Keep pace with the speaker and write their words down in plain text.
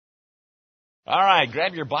All right,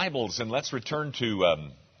 grab your Bibles and let's return to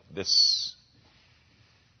this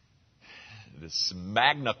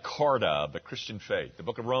Magna Carta of the Christian faith, the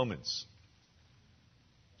book of Romans.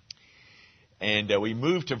 And we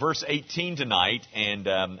move to verse 18 tonight, and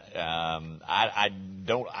I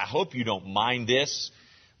hope you don't mind this,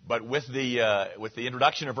 but with the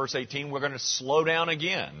introduction of verse 18, we're going to slow down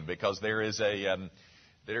again because there is a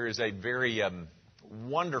very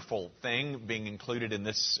wonderful thing being included in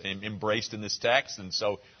this, embraced in this text, and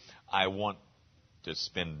so I want to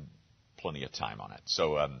spend plenty of time on it.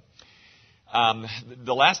 So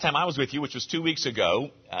the last time I was with you, which was 2 weeks ago,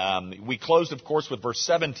 we closed, of course, with verse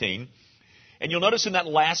 17. And you'll notice in that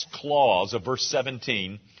last clause of verse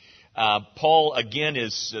 17, Paul again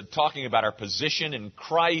is talking about our position in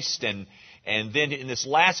Christ. And then in this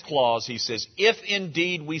last clause, he says, if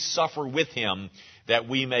indeed we suffer with him, that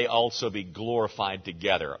we may also be glorified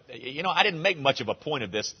together. You know, I didn't make much of a point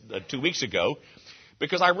of this 2 weeks ago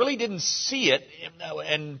because I really didn't see it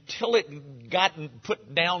until it got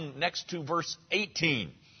put down next to verse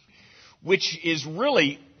 18, which is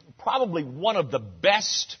really probably one of the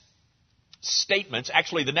best statements.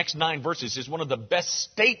 Actually, the next 9 verses is one of the best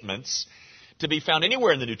statements to be found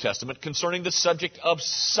anywhere in the New Testament concerning the subject of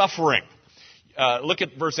suffering. Look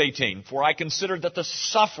at verse 18. For I consider that the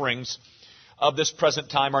sufferings of this present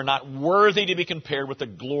time are not worthy to be compared with the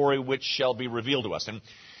glory which shall be revealed to us.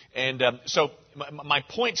 So my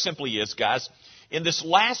point simply is, guys, in this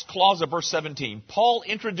last clause of verse 17, Paul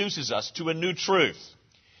introduces us to a new truth.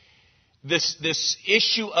 This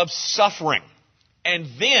issue of suffering. And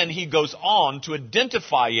then he goes on to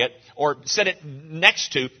identify it, or set it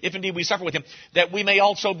next to, if indeed we suffer with him, that we may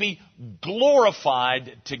also be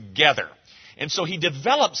glorified together. And so he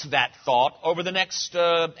develops that thought over the next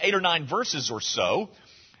 8 or 9 verses or so.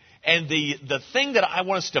 And the thing that I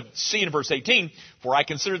want us to see in verse 18, for I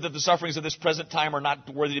consider that the sufferings of this present time are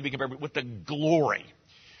not worthy to be compared with the glory.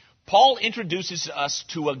 Paul introduces us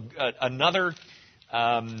to another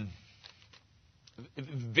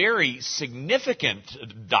very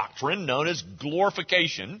significant doctrine known as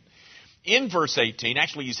glorification in verse 18.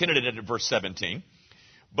 Actually, he's hinted at it in verse 17.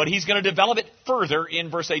 But he's going to develop it further in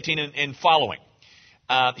verse 18 and following.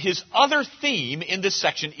 His other theme in this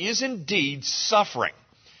section is indeed suffering.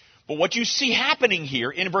 But what you see happening here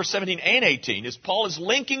in verse 17 and 18 is Paul is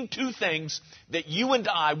linking two things that you and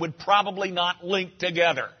I would probably not link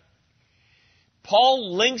together.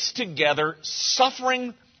 Paul links together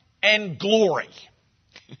suffering and glory.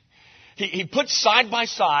 He puts side by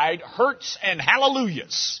side hurts and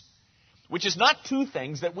hallelujahs, which is not two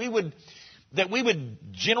things that we would,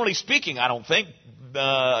 generally speaking, I don't think,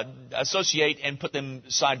 associate and put them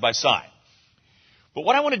side by side. But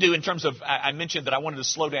what I want to do in terms of, I mentioned that I wanted to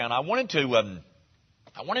slow down. I wanted to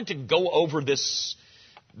go over this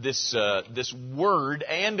word,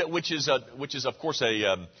 and which is of course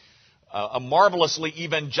a marvelously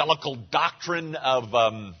evangelical doctrine of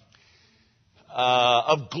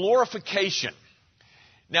glorification.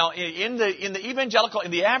 Now, in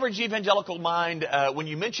the average evangelical mind, when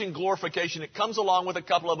you mention glorification, it comes along with a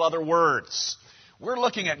couple of other words. We're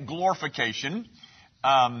looking at glorification,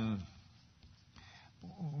 but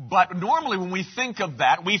normally when we think of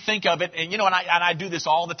that, we think of it, and I do this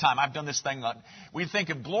all the time. I've done this thing. We think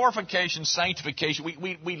of glorification, sanctification.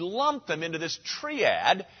 We lump them into this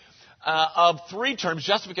triad of 3 terms: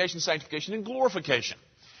 justification, sanctification, and glorification.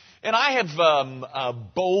 And I have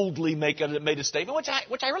boldly made a statement, which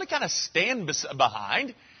I really kind of stand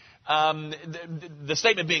behind. The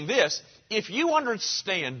statement being this: if you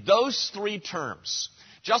understand those 3 terms,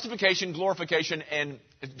 justification, glorification, and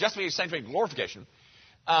justification, sanctification, glorification,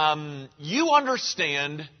 you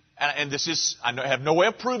understand. And this is, I have no way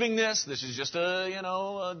of proving this. This is just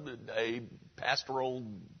a pastoral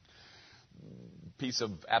piece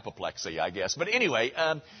of apoplexy, I guess. But anyway,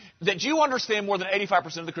 that you understand more than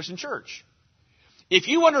 85% of the Christian church. If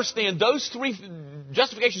you understand those 3,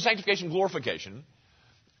 justification, sanctification, glorification,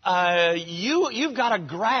 you've got a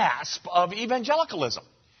grasp of evangelicalism.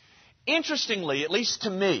 Interestingly, at least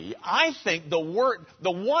to me, I think the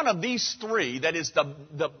one of these 3 that is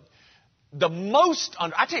the most,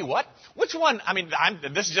 I tell you what, which one,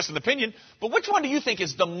 this is just an opinion, but which one do you think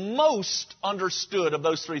is the most understood of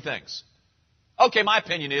those 3 things? Okay, my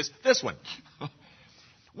opinion is this one.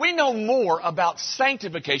 We know more about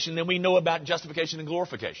sanctification than we know about justification and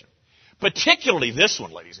glorification. Particularly this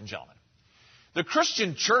one, ladies and gentlemen. The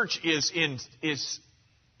Christian church is.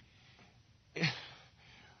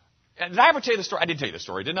 Did I ever tell you the story? I did tell you the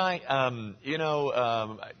story, didn't I?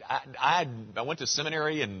 I went to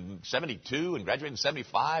seminary in 72 and graduated in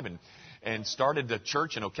 75, and started the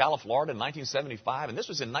church in Ocala, Florida in 1975. And this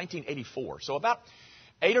was in 1984. So about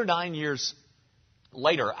 8 or 9 years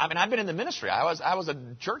later, I mean, I've been in the ministry. I was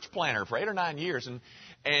a church planner for 8 or 9 years.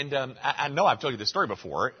 And I know I've told you this story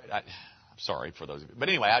before. I'm sorry for those of you. But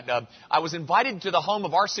anyway, I was invited to the home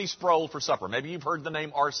of R.C. Sproul for supper. Maybe you've heard the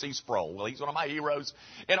name R.C. Sproul. Well, he's one of my heroes.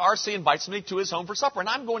 And R.C. invites me to his home for supper. And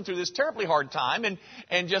I'm going through this terribly hard time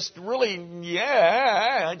and just really,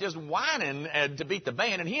 just whining to beat the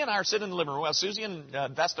band. And he and I are sitting in the living room. Well, Susie and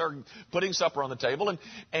Vesta are putting supper on the table.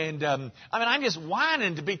 And I mean, I'm just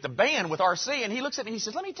whining to beat the band with R.C. And he looks at me and he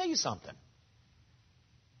says, let me tell you something.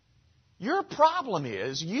 Your problem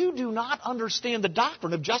is you do not understand the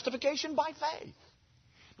doctrine of justification by faith.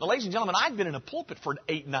 Now, ladies and gentlemen, I've been in a pulpit for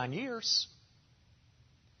 8, 9 years.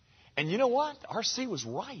 And you know what? R.C. was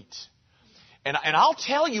right. And I'll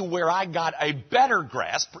tell you where I got a better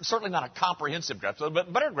grasp, certainly not a comprehensive grasp,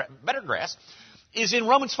 but better grasp, is in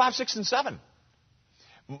Romans 5, 6, and 7.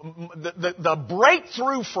 The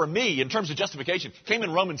breakthrough for me in terms of justification came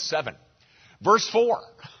in Romans 7. Verse 4,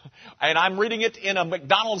 and I'm reading it in a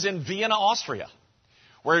McDonald's in Vienna, Austria,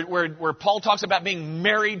 where Paul talks about being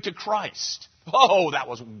married to Christ. Oh, that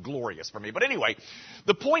was glorious for me. But anyway,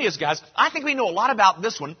 the point is, guys, I think we know a lot about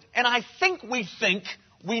this one, and I think we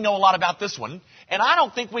know a lot about this one, and I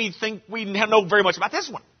don't think we know very much about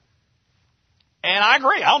this one. And I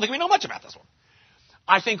agree, I don't think we know much about this one.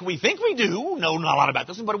 I think we do know a lot about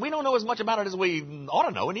this one, but we don't know as much about it as we ought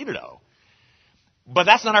to know and need to know. But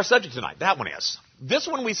that's not our subject tonight. That one is. This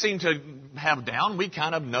one we seem to have down. We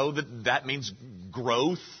kind of know that means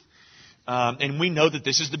growth. And we know that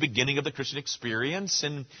this is the beginning of the Christian experience.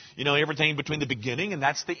 And, everything between the beginning and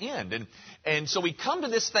that's the end. And so we come to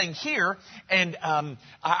this thing here. And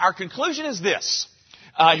our conclusion is this.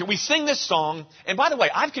 We sing this song. And by the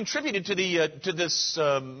way, I've contributed to this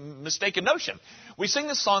mistaken notion. We sing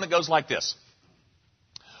this song that goes like this.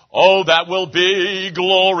 Oh, that will be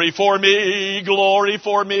glory for me, glory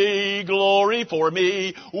for me, glory for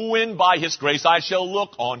me, when by His grace I shall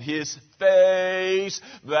look on His face.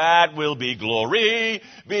 That will be glory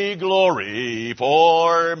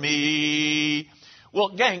for me. Well,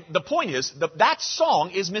 gang, the point is that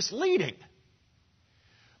song is misleading.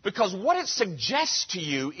 Because what it suggests to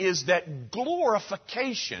you is that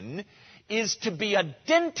glorification is to be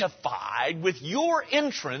identified with your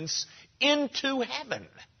entrance into heaven.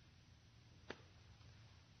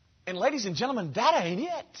 And ladies and gentlemen, that ain't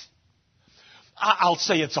it. I'll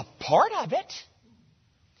say it's a part of it.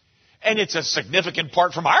 And it's a significant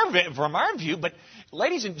part from our view. But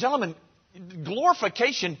ladies and gentlemen,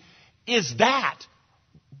 glorification is that.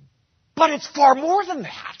 But it's far more than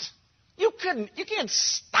that. You can't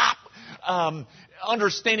stop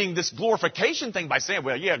understanding this glorification thing by saying,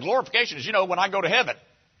 well, yeah, glorification is, when I go to heaven.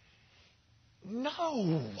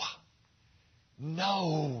 No.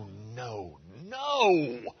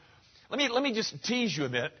 Let me just tease you a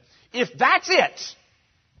minute. If that's it,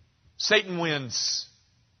 Satan wins.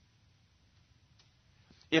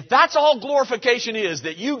 If that's all glorification is,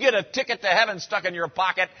 that you get a ticket to heaven stuck in your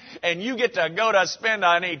pocket and you get to go to spend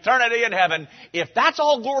an eternity in heaven, if that's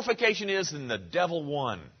all glorification is, then the devil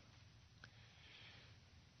won.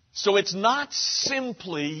 So it's not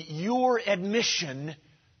simply your admission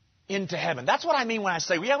into heaven. That's what I mean when I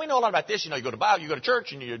say, yeah, we know a lot about this. You go to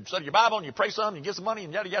church and you study your Bible and you pray some and you get some money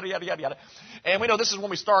and yada, yada, yada, yada, yada. And we know this is when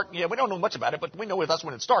we start. Yeah, we don't know much about it, but we know that's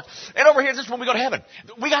when it starts. And over here, this is when we go to heaven.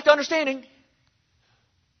 We got the understanding.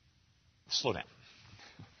 Slow down.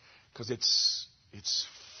 Because it's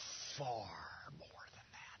far more than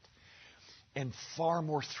that. And far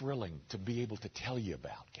more thrilling to be able to tell you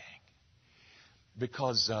about, gang.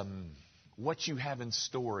 Because what you have in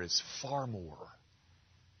store is far more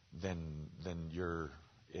than your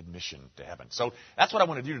admission to heaven. So that's what I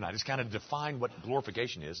want to do tonight, is kind of define what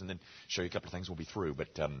glorification is and then show you a couple of things we'll be through.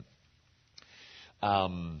 But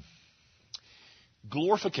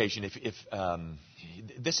glorification, if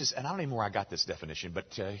this is, and I don't even know where I got this definition,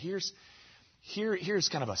 but here's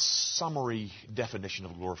kind of a summary definition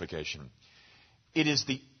of glorification. It is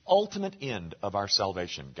the ultimate end of our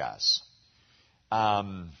salvation, guys.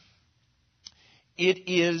 It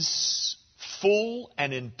is full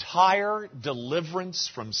and entire deliverance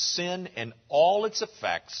from sin and all its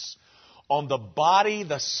effects on the body,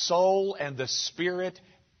 the soul, and the spirit,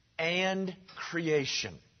 and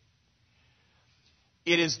creation.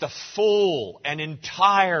 It is the full and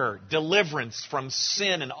entire deliverance from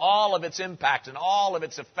sin and all of its impacts and all of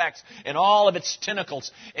its effects and all of its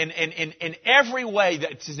tentacles and in every way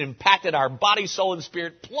that has impacted our body, soul, and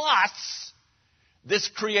spirit, plus this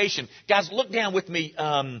creation. Guys, look down with me.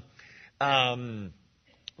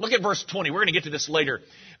 Look at verse 20. We're going to get to this later.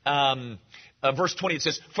 verse 20, it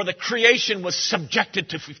says, for the creation was subjected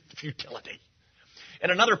to futility. In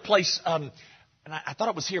another place, and I thought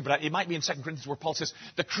it was here, but it might be in 2 Corinthians where Paul says,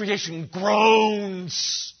 the creation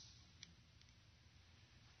groans.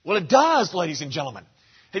 Well, it does, ladies and gentlemen.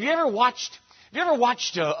 Have you ever watched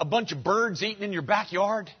a bunch of birds eating in your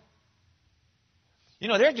backyard? You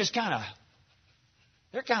know, they're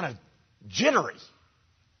kind of jittery.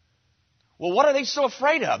 Well, what are they so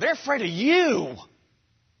afraid of? They're afraid of you.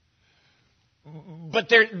 But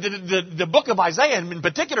the book of Isaiah in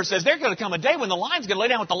particular says there's going to come a day when the lion's going to lay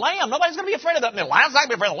down with the lamb. Nobody's going to be afraid of that. The lion's not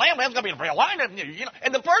going to be afraid of the lamb. The lamb's going to be afraid of the lion. You know,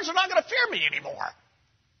 and the birds are not going to fear me anymore.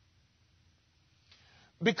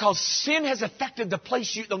 Because sin has affected the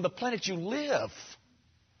place on the planet you live.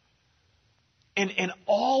 And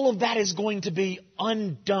all of that is going to be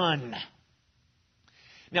undone.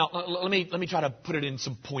 Now, let me try to put it in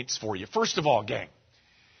some points for you. First of all, gang,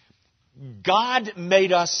 God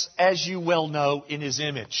made us, as you well know, in His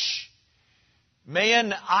image.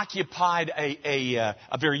 Man occupied a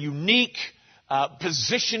very unique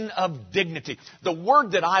position of dignity. The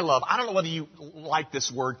word that I love, I don't know whether you like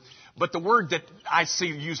this word, but the word that I see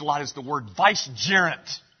used a lot is the word vicegerent.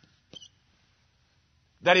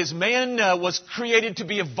 That is, man was created to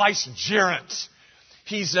be a vicegerent.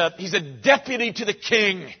 He's a deputy to the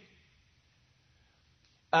king.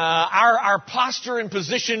 Our posture and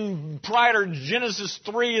position prior to Genesis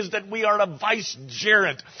 3 is that we are a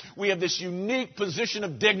vicegerent. We have this unique position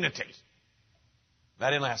of dignity.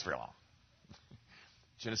 That didn't last very long.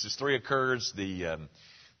 Genesis 3 occurs, the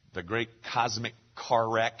great cosmic car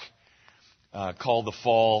wreck called the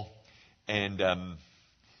fall, and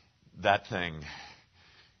that thing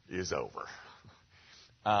is over.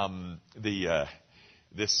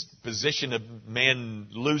 This position of man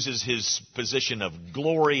loses his position of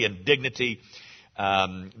glory and dignity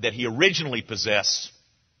that he originally possessed.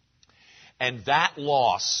 And that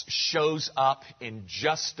loss shows up in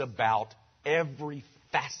just about every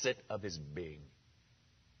facet of his being.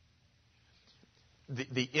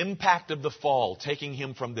 The impact of the fall, taking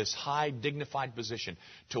him from this high dignified position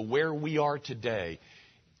to where we are today,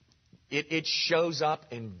 it shows up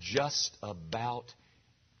in just about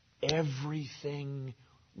everything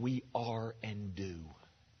we are and do.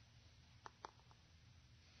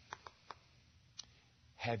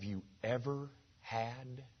 Have you ever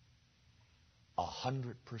had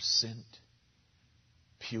 100%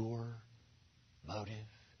 pure motive?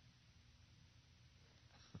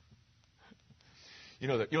 You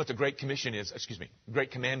know what the Great Commission is?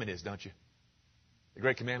 Great Commandment is, don't you? The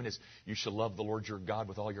Great Commandment is, you shall love the Lord your God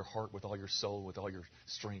with all your heart, with all your soul, with all your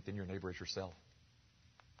strength, and your neighbor as yourself.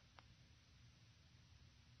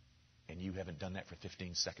 And you haven't done that for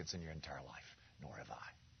 15 seconds in your entire life, nor have I.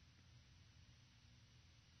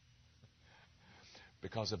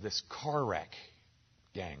 Because of this car wreck,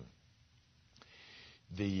 gang,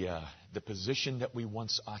 the position that we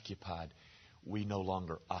once occupied, we no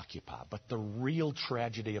longer occupy. But the real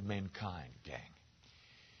tragedy of mankind, gang,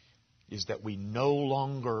 is that we no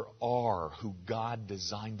longer are who God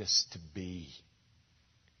designed us to be.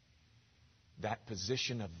 That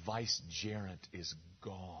position of vicegerent is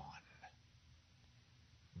gone.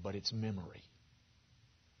 But it's memory.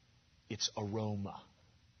 It's aroma.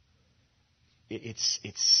 It's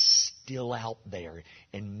still out there.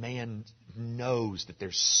 And man knows that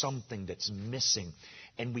there's something that's missing.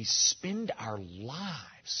 And we spend our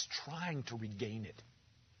lives trying to regain it.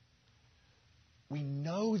 We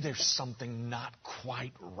know there's something not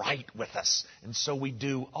quite right with us. And so we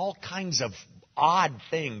do all kinds of odd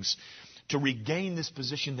things to regain this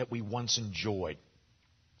position that we once enjoyed.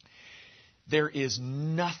 There is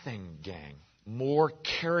nothing, gang, more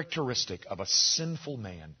characteristic of a sinful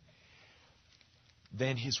man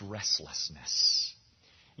than his restlessness.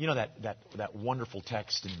 You know that wonderful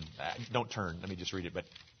text, and don't turn, let me just read it, but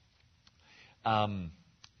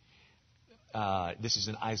this is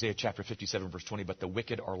in Isaiah chapter 57, verse 20, but the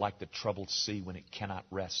wicked are like the troubled sea when it cannot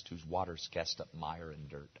rest, whose waters cast up mire and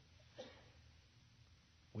dirt.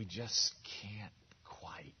 We just can't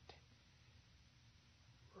quite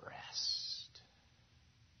rest.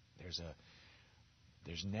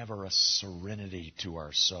 There's never a serenity to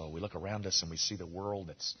our soul. We look around us and we see the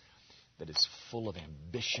world that is full of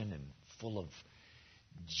ambition and full of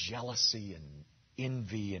jealousy and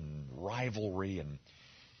envy and rivalry. And,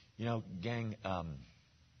 you know, gang,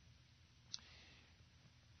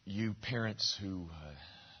 you parents who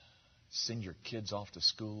send your kids off to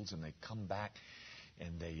schools and they come back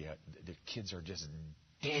and the kids are just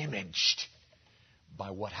damaged by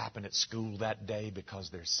what happened at school that day because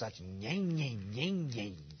there's such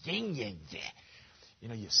You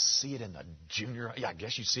know, you see it in the I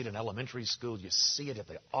guess you see it in elementary school. You see it at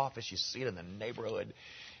the office. You see it in the neighborhood.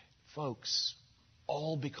 Folks,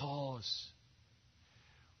 all because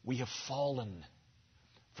we have fallen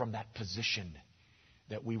from that position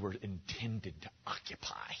that we were intended to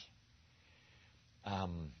occupy.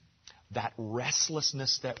 That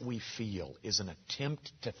restlessness that we feel is an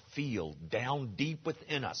attempt to feel down deep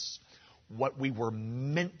within us what we were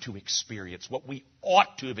meant to experience, what we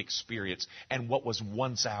ought to have experienced, and what was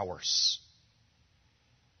once ours.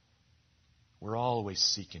 We're always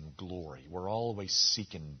seeking glory. We're always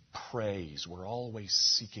seeking praise. We're always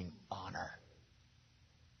seeking honor.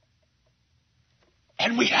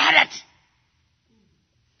 And we had it!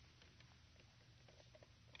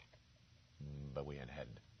 But we hadn't had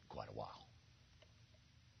quite a while.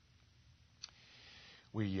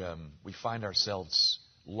 We find ourselves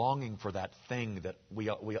longing for that thing that we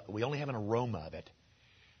only have an aroma of it,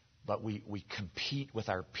 but we compete with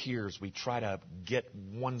our peers. We try to get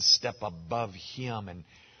one step above him,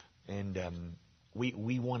 and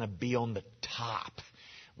we want to be on the top.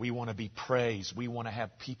 We want to be praised. We want to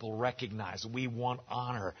have people recognize. We want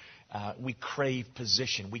honor. We crave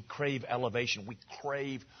position. We crave elevation. We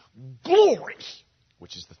crave glory,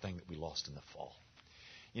 which is the thing that we lost in the fall.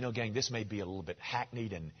 You know, gang, this may be a little bit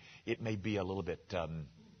hackneyed, and it may be a little bit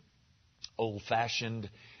old-fashioned.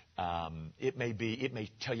 It may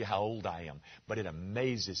tell you how old I am, but it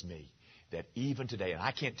amazes me that even today, and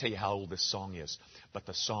I can't tell you how old this song is, but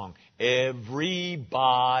the song,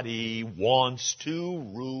 "Everybody Wants to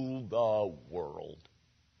Rule the World."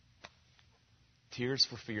 Tears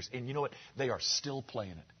for Fears. And you know what? They are still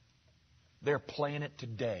playing it. They're playing it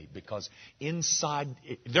today because inside,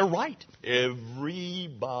 they're right.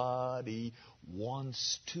 Everybody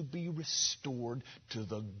wants to be restored to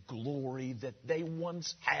the glory that they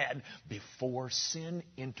once had before sin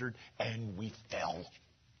entered and we fell.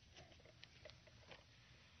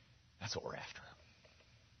 That's what we're after.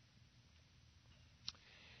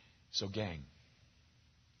 So, gang,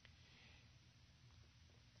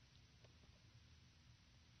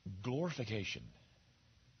 glorification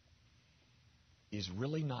is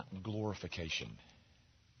really not glorification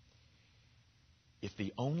if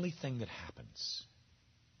the only thing that happens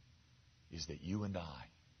is that you and I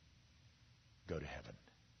go to heaven.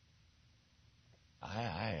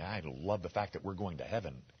 I love the fact that we're going to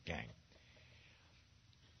heaven, gang.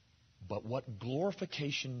 But what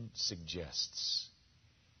glorification suggests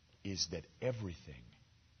is that everything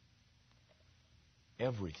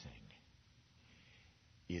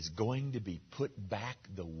is going to be put back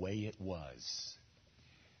the way it was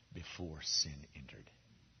before sin entered.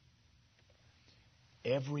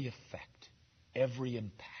 Every effect, every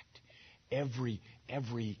impact, every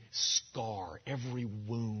scar, every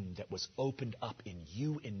wound that was opened up in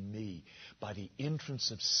you and me by the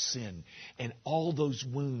entrance of sin, and all those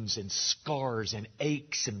wounds and scars and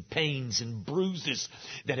aches and pains and bruises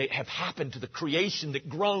that have happened to the creation that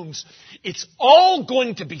groans, it's all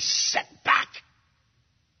going to be set back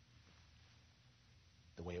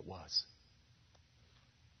the way it was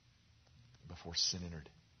before sin entered.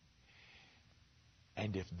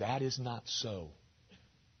 And if that is not so,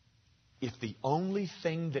 if the only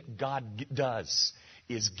thing that God does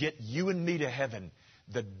is get you and me to heaven,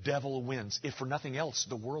 the devil wins. If for nothing else,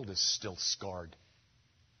 the world is still scarred.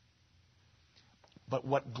 But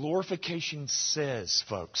what glorification says,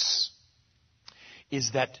 folks,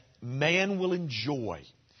 is that man will enjoy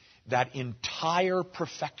that entire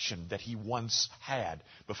perfection that he once had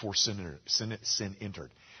before sin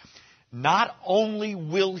entered. Not only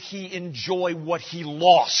will he enjoy what he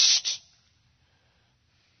lost,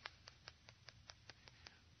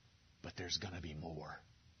 but there's going to be more.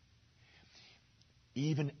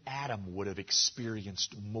 Even Adam would have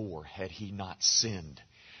experienced more had he not sinned.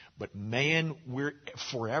 But man, we're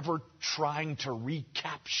forever trying to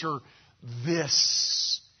recapture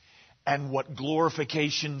this. And what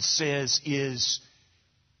glorification says is,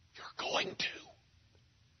 you're going to.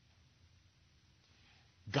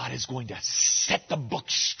 God is going to set the book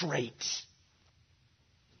straight.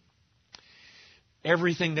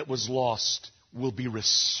 Everything that was lost will be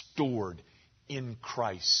restored in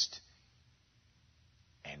Christ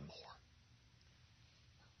and more.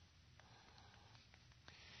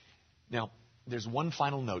 Now, there's one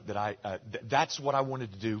final note that that's what I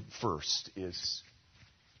wanted to do first is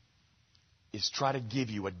try to give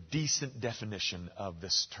you a decent definition of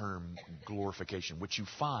this term glorification, which you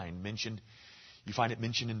find mentioned. You find it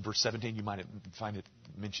mentioned in verse 17. You might find it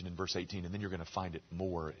mentioned in verse 18. And then you're going to find it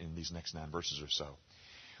more in these next 9 verses or so.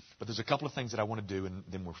 But there's a couple of things that I want to do, and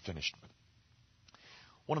then we're finished.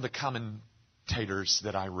 One of the commentators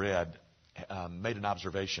that I read made an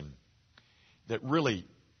observation that really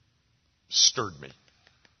stirred me.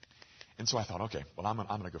 And so I thought, okay, well, I'm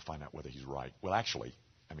going to go find out whether he's right. Well, actually,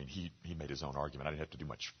 I mean, he made his own argument. I didn't have to do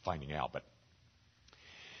much finding out. But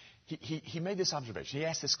he made this observation. He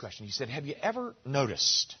asked this question. He said, have you ever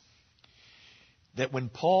noticed that when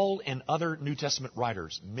Paul and other New Testament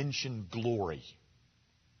writers mention glory,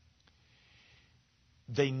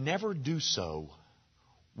 they never do so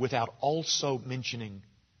without also mentioning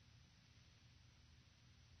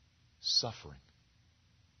suffering?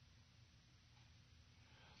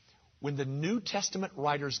 When the New Testament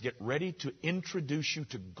writers get ready to introduce you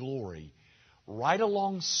to glory, right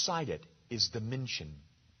alongside it is the mention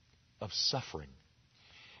of suffering.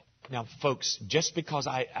 Now, folks, just because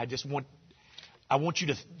I want you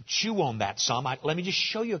to chew on that some, let me just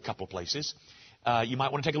show you a couple of places. You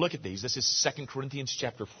might want to take a look at these. This is 2 Corinthians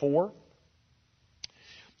chapter 4,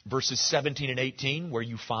 verses 17 and 18, where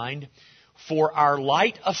you find, for our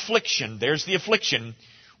light affliction, there's the affliction,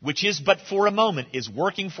 which is but for a moment, is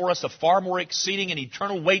working for us a far more exceeding and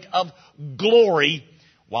eternal weight of glory,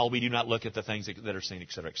 while we do not look at the things that are seen,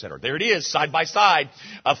 etc., etc. There it is, side by side,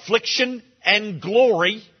 affliction and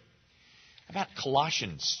glory. How about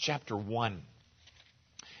Colossians chapter 1?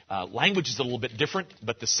 Language is a little bit different,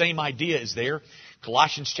 but the same idea is there.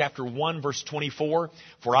 Colossians chapter 1, verse 24,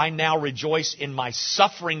 for I now rejoice in my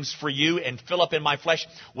sufferings for you and fill up in my flesh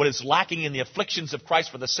what is lacking in the afflictions of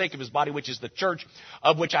Christ for the sake of his body, which is the church,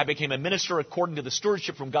 of which I became a minister according to the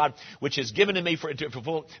stewardship from God, which is given to me to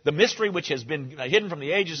fulfill the mystery which has been hidden from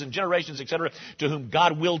the ages and generations, etc., to whom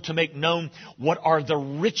God willed to make known what are the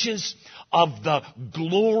riches of the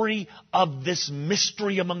glory of this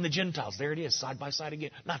mystery among the Gentiles. There it is, side by side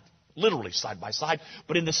again. Not literally side by side,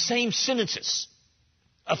 but in the same sentences.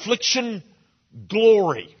 Affliction,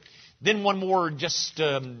 glory. Then one more, just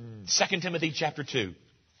 2 Timothy chapter 2,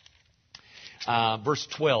 verse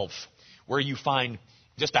 12, where you find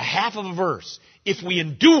just a half of a verse. If we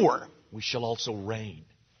endure, we shall also reign.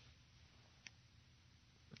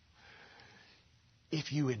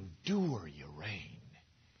 If you endure, you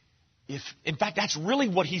reign. In fact, that's really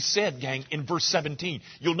what he said, gang, in verse 17.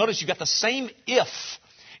 You'll notice you got the same if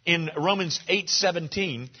in Romans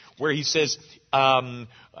 8:17, where he says,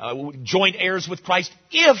 joint heirs with Christ,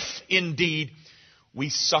 if indeed we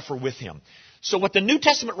suffer with him. So what the New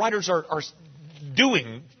Testament writers are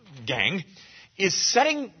doing, gang, is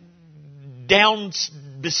setting down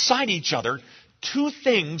beside each other two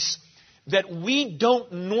things that we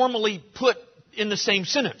don't normally put in the same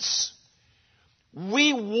sentence.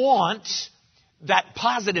 We want that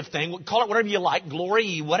positive thing, call it whatever you like,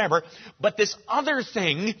 glory, whatever, but this other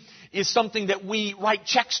thing is something that we write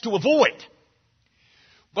checks to avoid.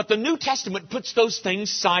 But the New Testament puts those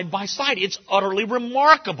things side by side. It's utterly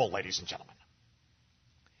remarkable, ladies and gentlemen.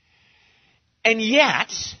 And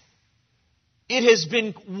yet, it has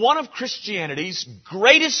been one of Christianity's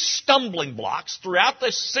greatest stumbling blocks throughout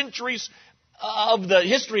the centuries of the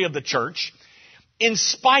history of the church, in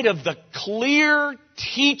spite of the clear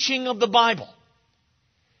teaching of the Bible.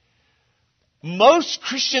 Most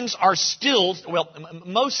Christians are still,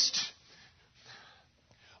 most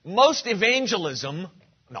evangelism,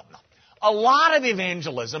 a lot of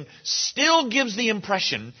evangelism still gives the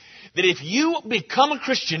impression that if you become a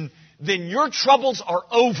Christian, then your troubles are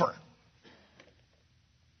over.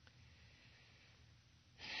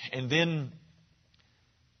 And then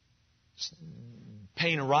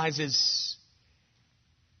pain arises,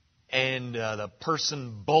 and the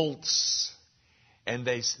person bolts, and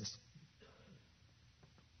they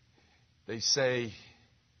say,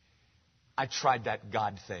 I tried that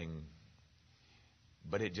God thing,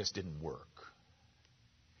 but it just didn't work.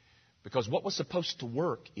 Because what was supposed to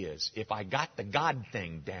work is, if I got the God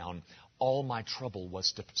thing down, all my trouble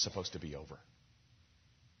was supposed to be over.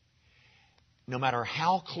 No matter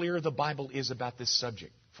how clear the Bible is about this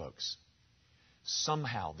subject, folks,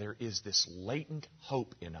 somehow there is this latent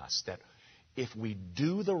hope in us that if we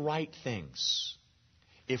do the right things,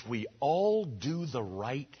 if we all do the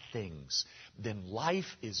right things, then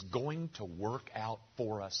life is going to work out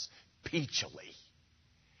for us peachily.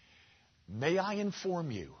 May I inform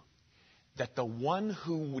you that the one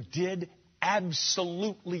who did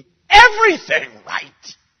absolutely everything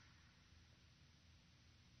right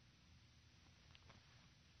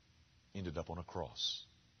ended up on a cross.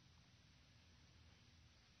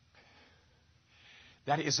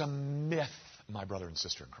 That is a myth, my brother and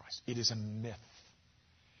sister in Christ. It is a myth.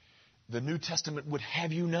 The New Testament would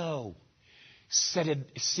have you know,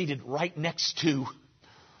 seated right next to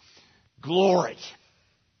glory,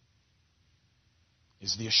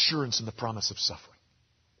 is the assurance and the promise of suffering.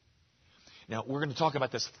 Now, we're going to talk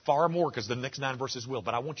about this far more because the next 9 verses will.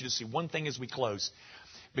 But I want you to see one thing as we close.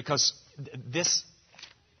 Because this,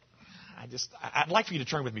 I'd like for you to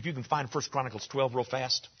turn with me. If you can find 1 Chronicles 12 real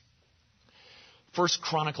fast. 1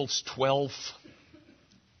 Chronicles 12.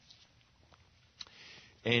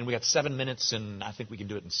 And we got 7 minutes, and I think we can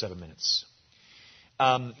do it in 7 minutes.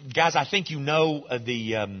 Guys, I think you know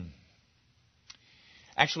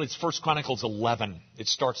actually, it's 1 Chronicles 11. It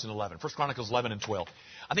starts in 11. 1 Chronicles 11 and 12.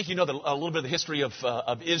 I think you know a little bit of the history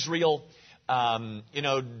of Israel.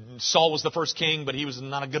 Saul was the first king, but he was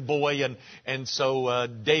not a good boy, and so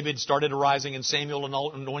David started arising, and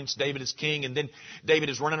Samuel anoints David as king, and then David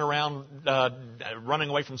is running around, running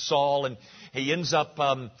away from Saul, and he ends up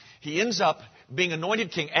being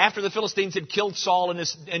anointed king after the Philistines had killed Saul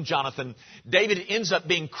and Jonathan. David ends up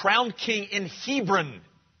being crowned king in Hebron.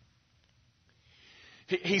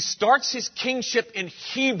 He starts his kingship in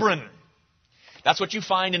Hebron. That's what you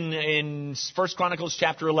find in 1 Chronicles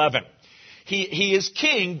chapter 11. He is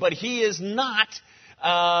king, but he is not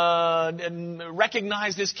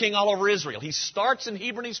recognized as king all over Israel. He starts in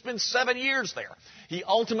Hebron. He spends 7 years there. He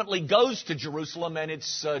ultimately goes to Jerusalem, and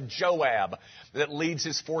it's Joab that leads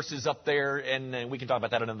his forces up there, and we can talk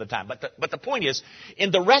about that another time. But the point is,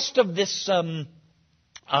 in the rest of this,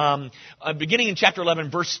 beginning in chapter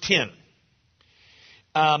 11, verse 10,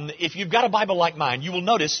 if you've got a Bible like mine, you will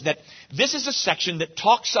notice that this is a section that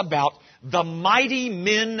talks about the mighty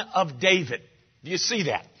men of David. Do you see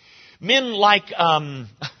that? Men like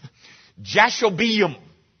Jashobeam.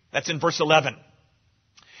 That's in verse 11.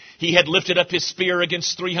 He had lifted up his spear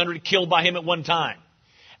against 300 killed by him at one time.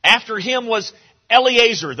 After him was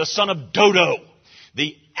Eleazar, the son of Dodo,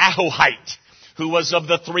 the Ahohite, who was of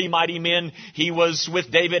the 3 mighty men. He was with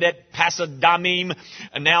David at Pasadamim.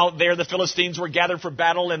 And now there the Philistines were gathered for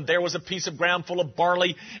battle, and there was a piece of ground full of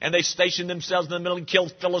barley, and they stationed themselves in the middle and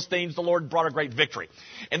killed Philistines. The Lord brought a great victory.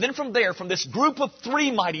 And then from there, from this group of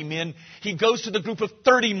 3 mighty men, he goes to the group of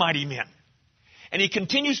 30 mighty men. And he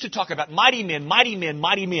continues to talk about mighty men, mighty men,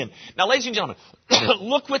 mighty men. Now, ladies and gentlemen,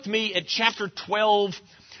 look with me at chapter 12,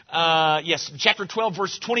 chapter 12,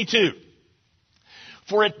 verse 22.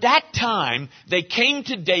 For at that time they came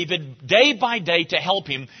to David day by day to help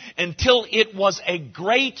him until it was a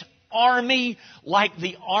great army like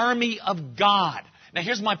the army of God. Now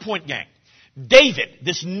here's my point, gang. David,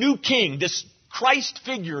 this new king, this Christ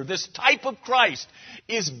figure, this type of Christ,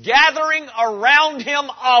 is gathering around him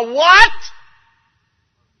a what?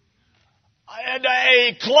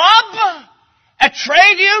 A club? A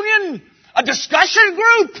trade union? A discussion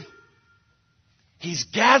group? He's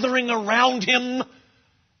gathering around him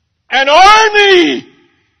an army!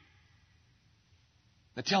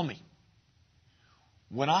 Now tell me,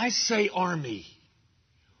 when I say army,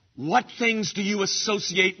 what things do you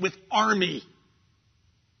associate with army?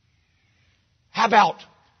 How about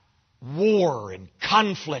war and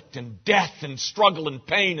conflict and death and struggle and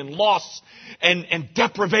pain and loss and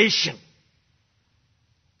deprivation?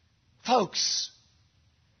 Folks,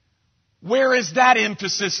 where is that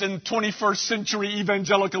emphasis in 21st century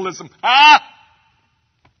evangelicalism?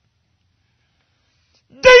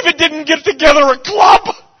 David didn't get together a club.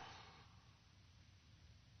 It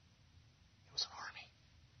was an army.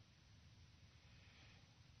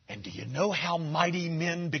 And do you know how mighty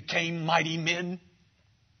men became mighty men?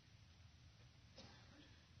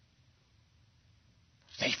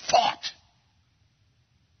 They fought.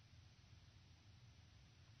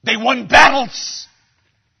 They won battles.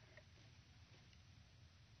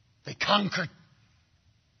 They conquered.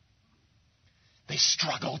 They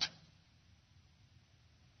struggled.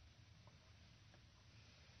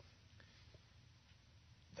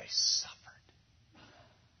 They suffered.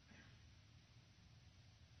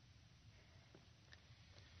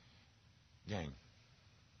 Gang,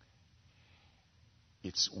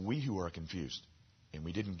 it's we who are confused, and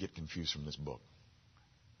we didn't get confused from this book.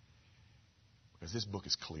 Because this book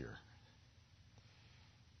is clear.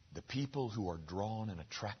 The people who are drawn and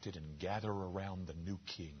attracted and gather around the new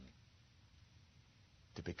king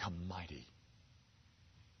to become mighty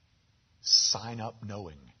sign up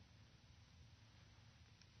knowing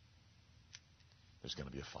there's going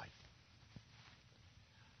to be a fight.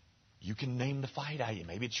 You can name the fight.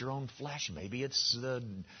 Maybe it's your own flesh. Maybe it's the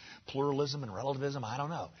pluralism and relativism. I don't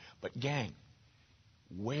know. But gang,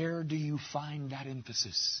 where do you find that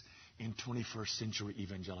emphasis in 21st century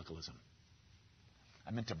evangelicalism?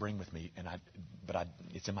 I meant to bring with me, but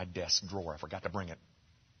it's in my desk drawer. I forgot to bring it.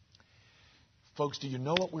 Folks, do you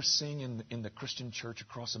know what we're seeing in the Christian church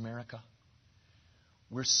across America?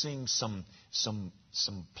 We're seeing some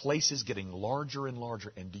places getting larger and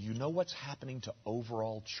larger. And do you know what's happening to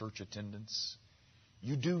overall church attendance?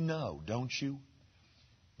 You do know, don't you,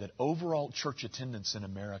 that overall church attendance in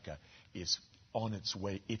America is on its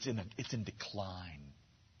way. It's in decline.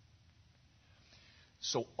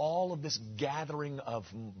 So all of this gathering of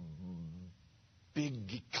big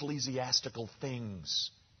ecclesiastical things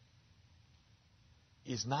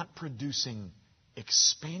is not producing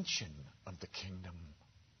expansion of the kingdom.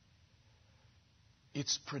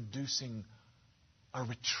 It's producing a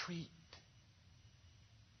retreat.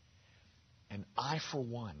 And I, for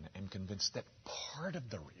one, am convinced that part of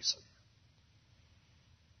the reason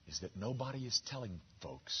is that nobody is telling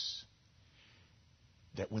folks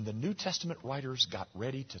that when the New Testament writers got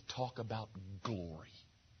ready to talk about glory,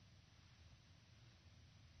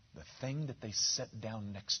 the thing that they set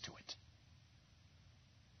down next to it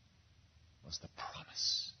was the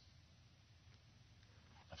promise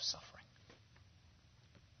of suffering.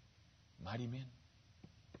 Mighty men,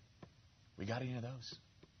 we got any of those?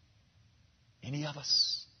 Any of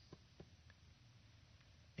us?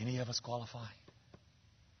 Any of us qualify?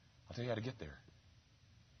 I'll tell you how to get there.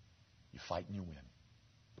 You fight and you win.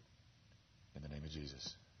 In the name of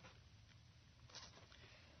Jesus.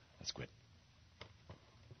 Let's quit.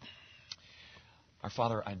 Our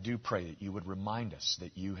Father, I do pray that you would remind us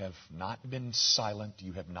that you have not been silent.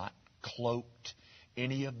 You have not cloaked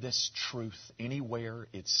any of this truth anywhere.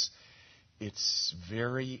 It's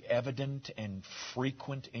very evident and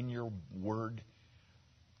frequent in your word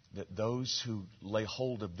that those who lay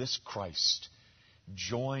hold of this Christ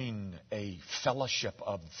join a fellowship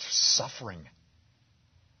of suffering.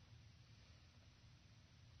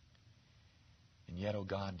 And yet, oh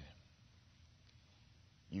God,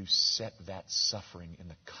 you set that suffering in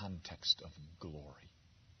the context of glory.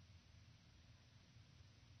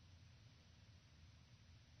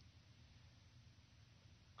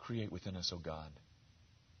 Create within us, O God,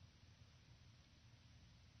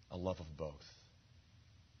 a love of both.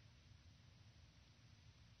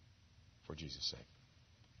 For Jesus' sake.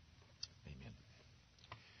 Amen.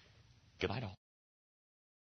 Good night, all.